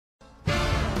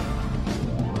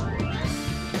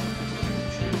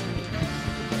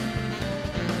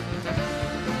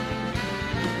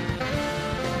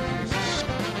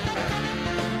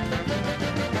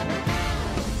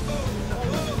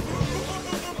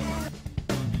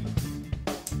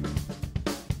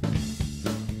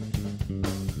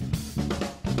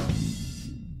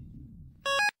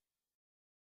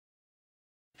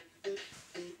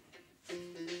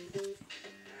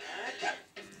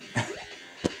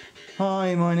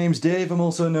Hi, my name's Dave, I'm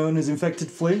also known as Infected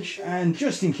Flinch, and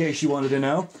just in case you wanted to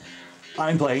know,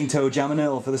 I'm playing Toejam and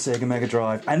Earl for the Sega Mega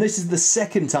Drive, and this is the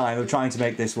second time of trying to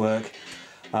make this work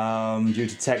due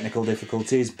to technical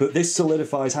difficulties, but this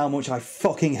solidifies how much I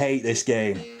fucking hate this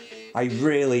game. I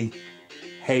really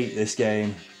hate this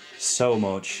game so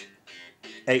much.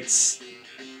 I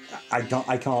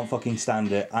can't fucking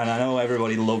stand it, and I know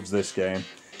everybody loves this game,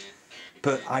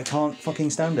 but I can't fucking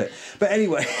stand it. But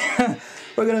anyway,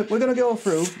 we're gonna go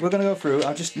through.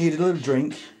 I just needed a little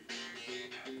drink.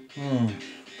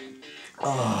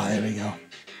 Oh, there we go.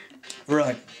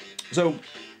 Right. So,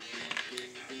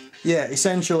 yeah,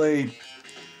 essentially,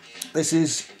 this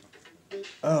is.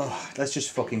 Oh, let's just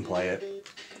fucking play it.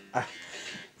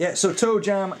 Yeah. So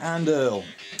Toejam and Earl.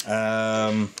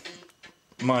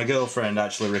 My girlfriend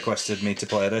actually requested me to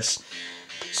play this,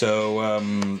 so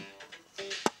I'm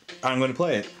going to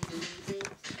play it.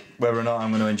 Whether or not I'm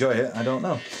going to enjoy it, I don't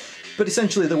know. But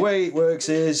essentially the way it works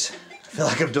is, I feel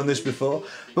like I've done this before,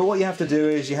 but what you have to do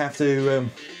is you have to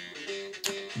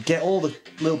get all the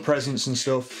little presents and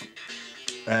stuff.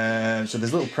 So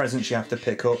there's little presents you have to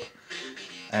pick up,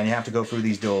 and you have to go through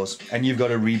these doors, and you've got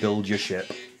to rebuild your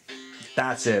ship.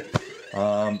 That's it.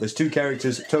 There's two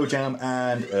characters, Toejam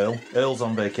and Earl. Earl's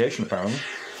on vacation apparently.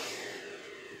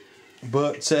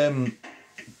 But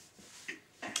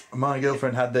my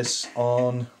girlfriend had this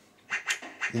on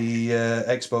the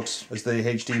Xbox as the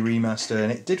HD remaster,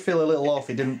 and it did feel a little off.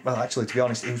 It didn't. Well, actually, to be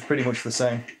honest, it was pretty much the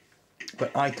same.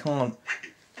 But I can't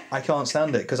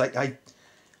stand it because I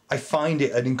find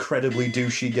it an incredibly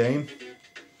douchey game.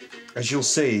 As you'll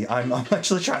see, I'm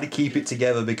actually trying to keep it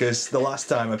together because the last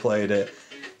time I played it,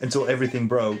 until everything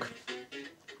broke.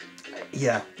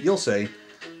 Yeah, you'll see.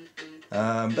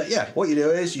 But yeah, what you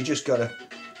do is you just gotta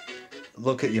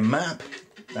look at your map.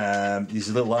 These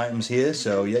little items here,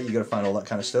 so yeah, you gotta find all that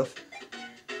kind of stuff.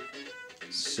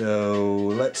 So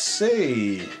let's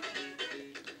see.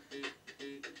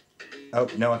 Oh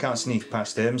no, I can't sneak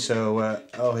past him. So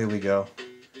oh, here we go.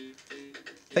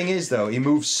 Thing is, though, he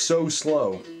moves so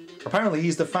slow. Apparently,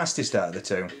 he's the fastest out of the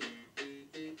two.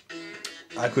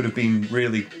 I could have been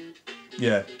really,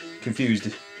 yeah,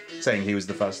 confused saying he was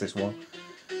the fastest one.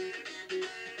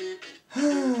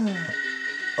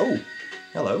 Oh,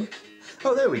 hello.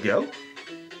 Oh, there we go.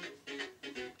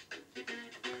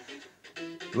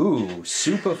 Ooh,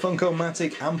 Super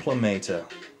Funko-matic Amplimator.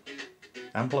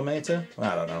 Amplimator?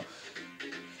 I don't know.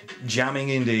 Jamming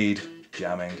indeed.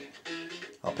 Jamming.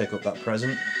 I'll pick up that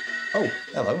present. Oh,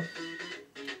 hello.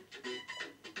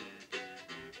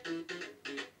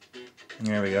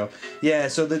 There we go. Yeah,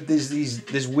 so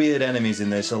there's weird enemies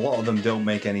in this. A lot of them don't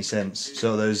make any sense.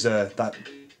 So there's that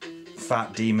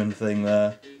fat demon thing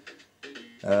there.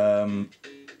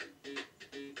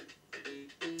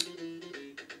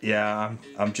 Yeah,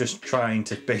 I'm just trying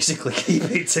to basically keep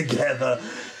it together.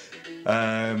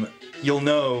 You'll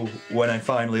know when I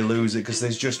finally lose it because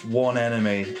there's just one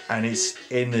enemy and it's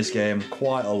in this game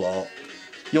quite a lot.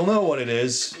 You'll know what it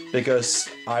is because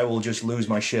I will just lose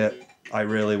my shit. I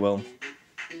really will.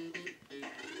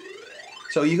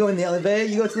 So you go in the elevator,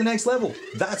 you go to the next level.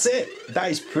 That's it. That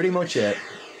is pretty much it.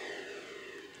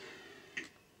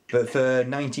 But for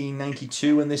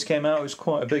 1992 when this came out, it was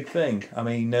quite a big thing. I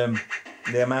mean,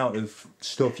 the amount of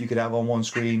stuff you could have on one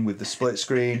screen with the split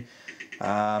screen.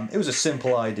 It was a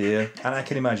simple idea, and I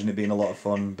can imagine it being a lot of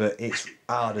fun, but it's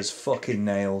hard as fucking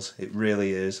nails. It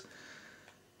really is.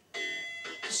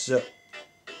 So,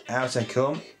 out I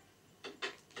come.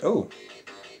 Oh.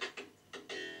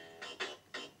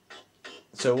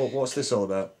 So what's this all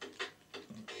about?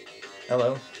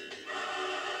 Hello.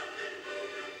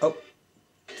 Oh,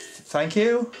 thank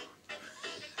you.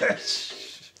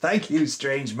 Thank you,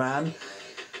 strange man.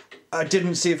 I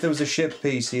didn't see if there was a ship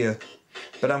piece here,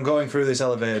 but I'm going through this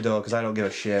elevator door because I don't give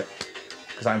a shit.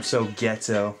 Because I'm so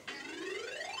ghetto.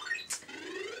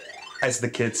 As the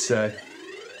kids say.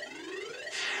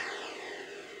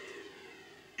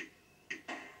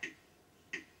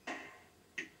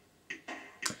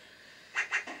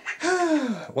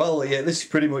 Well, yeah, this is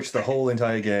pretty much the whole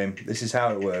entire game. This is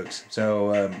how it works.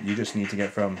 So you just need to get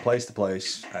from place to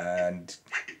place and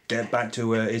get back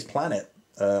to his planet.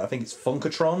 I think it's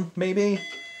Funkatron, maybe?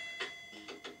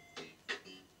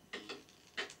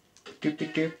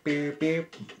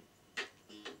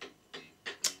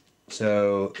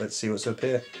 So let's see what's up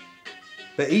here.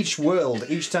 But each world,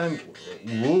 each time...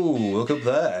 Ooh, look up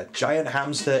there. Giant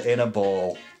hamster in a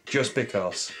ball. Just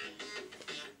because.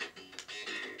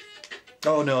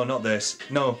 Oh no, not this.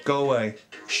 No, go away.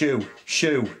 Shoe.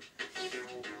 Shoe.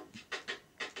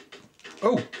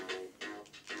 Oh.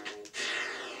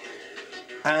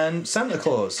 And Santa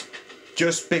Claus.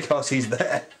 Just because he's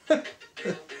there.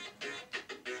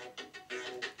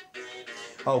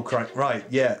 Oh crap, right,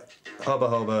 yeah. Hubba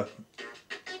hubba.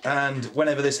 And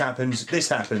whenever this happens, this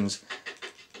happens.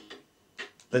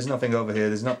 There's nothing over here,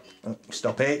 there's not... Oh,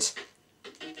 stop it.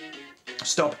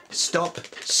 Stop, stop,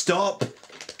 stop,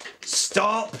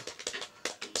 stop,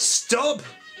 stop.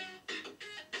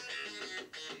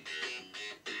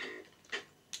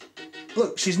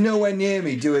 Look, she's nowhere near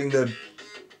me doing the...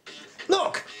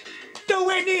 Look!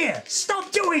 Nowhere near!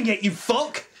 Stop doing it, you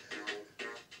fuck!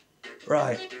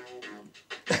 Right.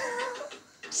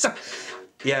 So,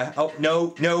 yeah, oh,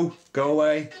 no, no, go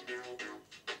away.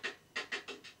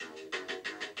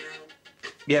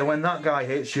 Yeah, when that guy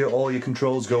hits you, all your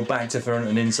controls go back to front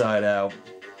and inside out.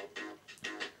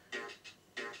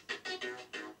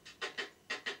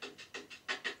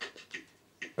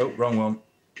 Oh, wrong one.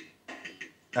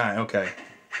 Alright, okay.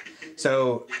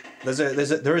 So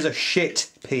there is a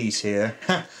shit piece here.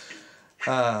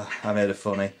 I made it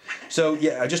funny. So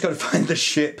yeah, I just got to find the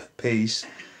ship piece.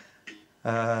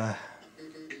 I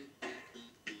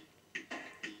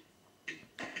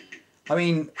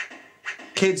mean,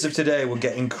 kids of today would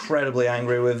get incredibly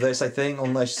angry with this, I think,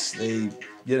 unless they,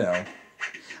 you know, I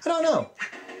don't know.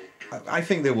 I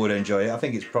think they would enjoy it. I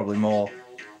think it's probably more,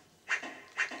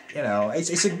 you know,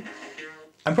 it's a.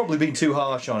 I'm probably being too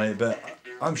harsh on it, but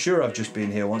I'm sure I've just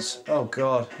been here once. Oh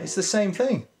God, it's the same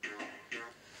thing.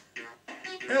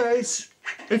 Yeah, it's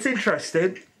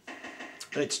interesting.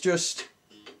 It's just,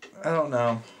 I don't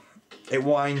know. It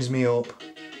winds me up.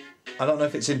 I don't know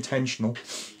if it's intentional.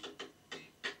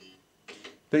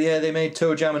 But yeah, they made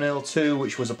Toejam and Earl 2,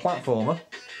 which was a platformer.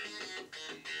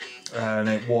 And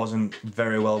it wasn't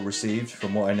very well received,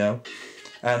 from what I know.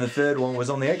 And the third one was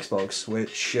on the Xbox,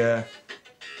 which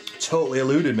totally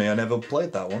eluded me. I never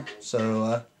played that one.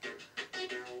 So,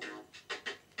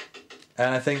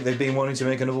 and I think they've been wanting to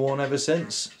make another one ever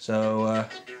since. So,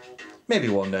 maybe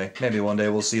one day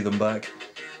we'll see them back.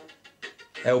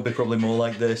 It'll be probably more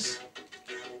like this,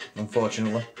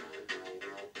 unfortunately.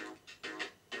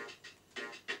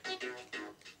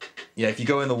 Yeah, if you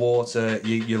go in the water,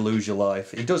 you lose your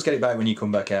life. He does get it back when you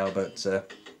come back out, but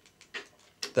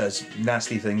there's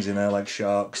nasty things in there like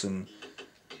sharks and...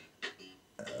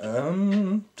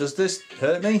 does this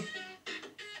hurt me?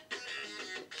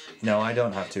 No, I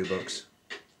don't have $2.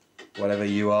 Whatever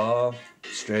you are,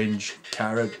 strange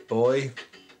carrot boy.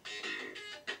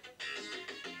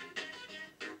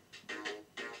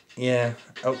 Yeah.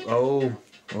 Oh.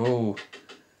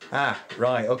 Ah,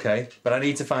 right, okay. But I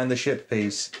need to find the ship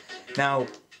piece. Now,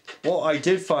 what I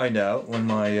did find out when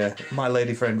my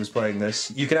lady friend was playing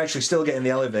this, you can actually still get in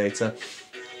the elevator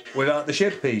without the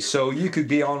ship piece. So you could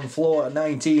be on floor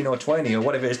 19 or 20 or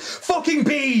whatever it is. Fucking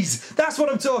bees! That's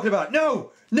what I'm talking about.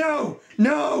 No! No!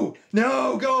 No!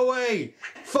 No! Go away!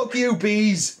 Fuck you,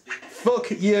 bees!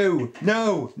 Fuck you!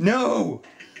 No! No!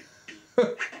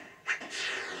 No!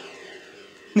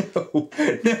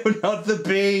 No, not the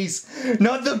bees!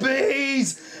 Not the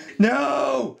bees!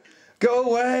 No! Go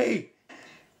away!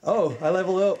 Oh, I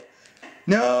level up.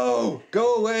 No!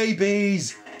 Go away,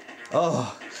 bees!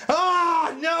 Oh.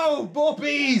 Ah! No! More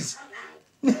bees!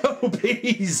 No,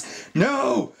 bees!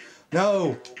 No!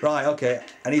 No! Right, okay.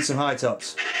 I need some high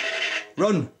tops.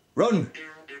 Run! Run!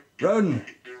 Run!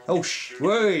 Oh,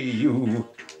 way you!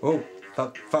 Oh,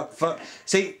 fuck.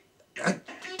 See?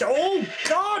 Oh,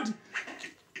 God!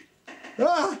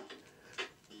 Ah!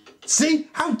 See?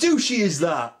 How douchey is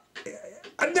that?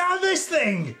 And now this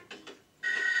thing!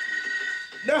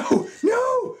 No!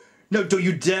 No! No, don't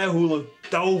you dare hula.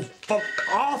 Oh, fuck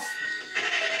off!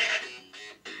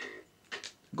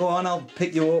 Go on, I'll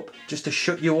pick you up, just to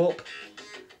shut you up.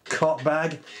 Cot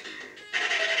bag.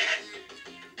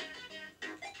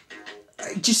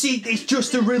 Do you see, it's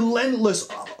just a relentless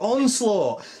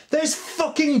onslaught. There's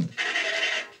fucking...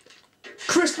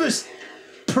 Christmas,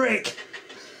 prick.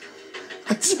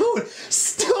 I don't...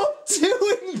 Stop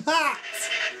doing that!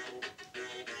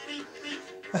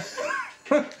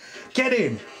 Get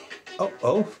in.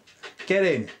 Oh, get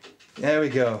in. There we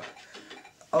go.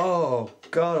 Oh,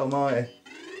 God almighty.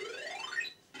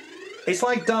 It's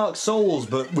like Dark Souls,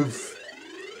 but with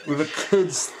a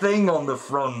kid's thing on the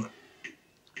front.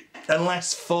 And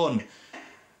less fun.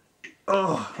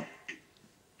 Oh.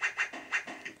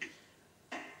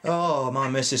 Oh, my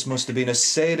missus must have been a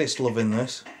sadist loving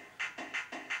this.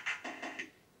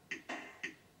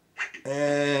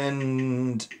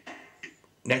 And...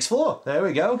 next floor. There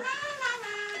we go.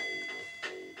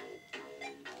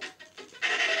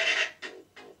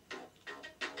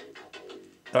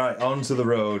 Alright, onto the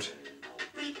road.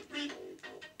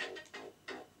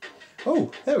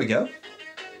 Oh, there we go.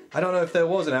 I don't know if there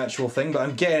was an actual thing, but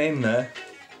I'm getting in there.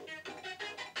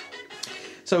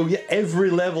 So yeah, every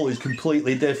level is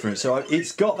completely different, so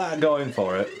it's got that going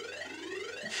for it.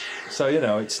 So, you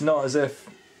know, it's not as if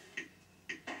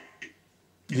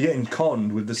you're getting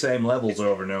conned with the same levels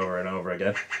over and over and over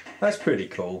again. That's pretty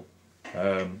cool.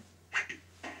 I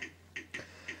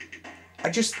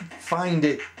just find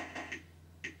it...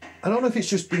 I don't know if it's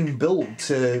just been built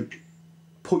to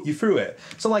put you through it.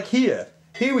 So like here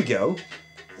we go.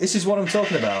 This is what I'm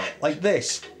talking about. Like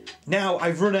this. Now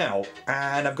I've run out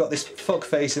and I've got this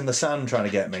fuckface in the sand trying to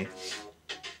get me.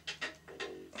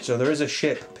 So there is a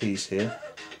ship piece here.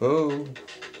 Oh.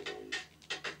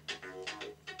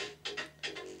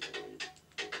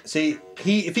 See,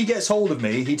 if he gets hold of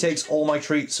me, he takes all my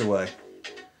treats away.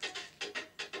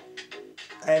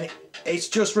 And it's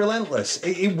just relentless.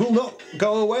 It will not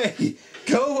go away.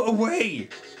 Go away!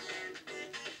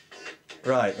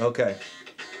 Right, okay.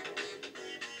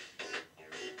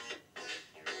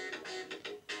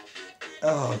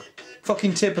 Oh,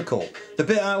 fucking typical. The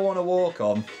bit I want to walk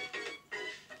on.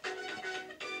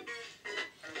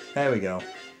 There we go.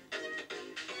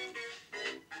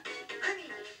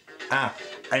 Ah,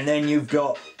 and then you've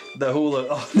got the hula...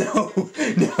 Oh, no!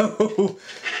 No!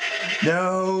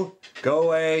 No! Go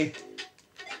away!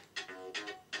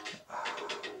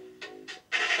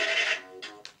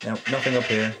 No, nothing up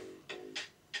here.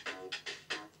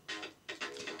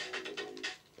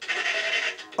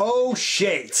 Oh,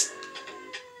 shit!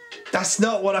 That's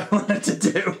not what I wanted to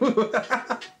do!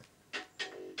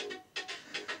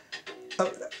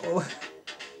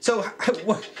 So,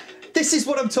 this is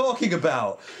what I'm talking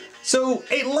about. So,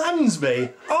 it lands me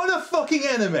on a fucking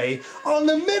enemy on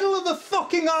the middle of the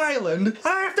fucking island and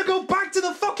I have to go back to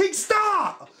the fucking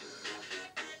start!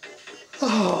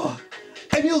 Oh,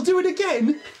 and you'll do it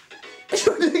again?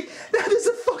 That is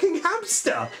a fucking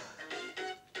hamster!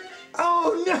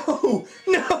 Oh no!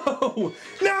 No!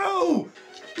 No!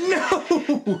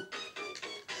 No!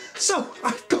 So,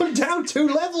 I've gone down 2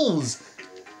 levels!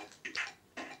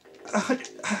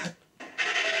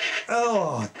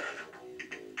 Oh.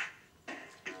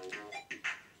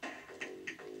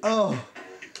 Oh.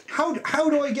 How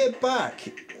do I get back?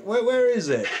 Where is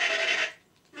it?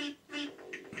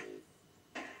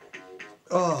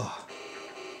 Oh.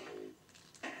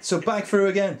 So back through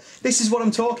again. This is what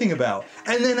I'm talking about.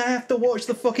 And then I have to watch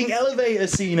the fucking elevator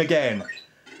scene again.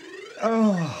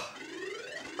 Oh.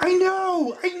 I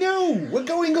know! We're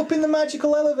going up in the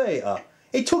magical elevator.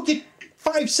 It took you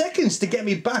 5 seconds to get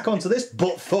me back onto this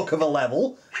buttfuck of a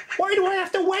level. Why do I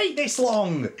have to wait this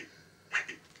long?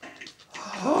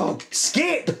 Oh,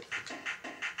 skip!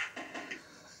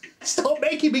 Stop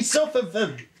making me suffer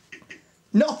for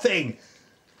nothing.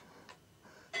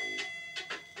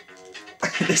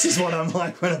 This is what I'm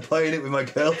like when I'm playing it with my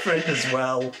girlfriend as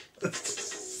well.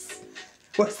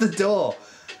 What's the door?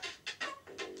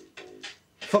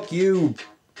 Fuck you,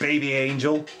 baby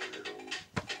angel.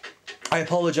 I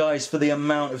apologise for the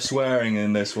amount of swearing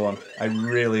in this one. I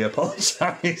really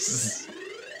apologise.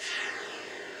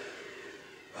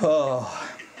 Oh.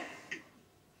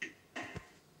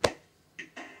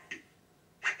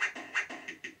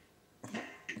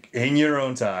 In your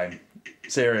own time.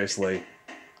 Seriously.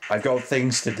 I've got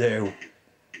things to do.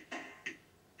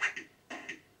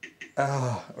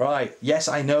 Oh, right. Yes,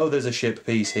 I know there's a ship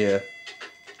piece here.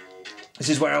 This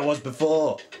is where I was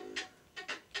before.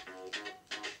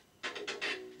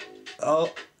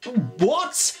 Oh,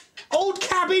 what? Old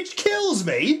cabbage kills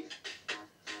me?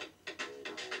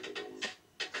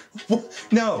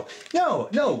 No,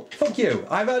 fuck you.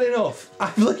 I've had enough.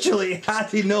 I've literally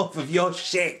had enough of your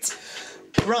shit.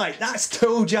 Right, that's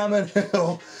Toejam and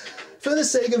Earl for the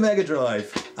Sega Mega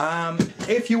Drive.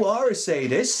 If you are a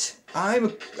sadist,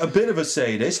 I'm a bit of a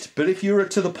sadist, but if you're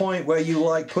to the point where you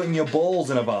like putting your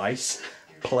balls in a vice,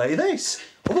 play this.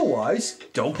 Otherwise,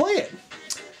 don't play it.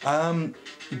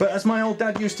 But as my old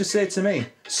dad used to say to me,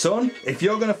 son, if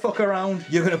you're gonna fuck around,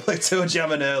 you're gonna play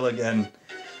Toejam and Earl again.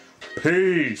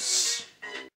 Peace.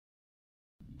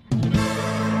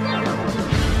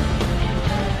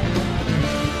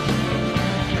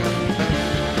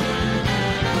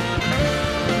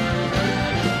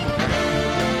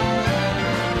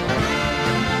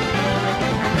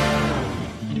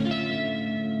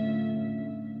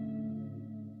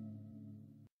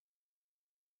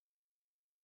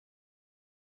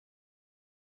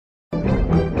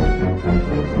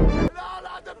 No,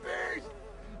 not the beast!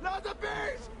 Not the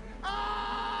beast! Ah!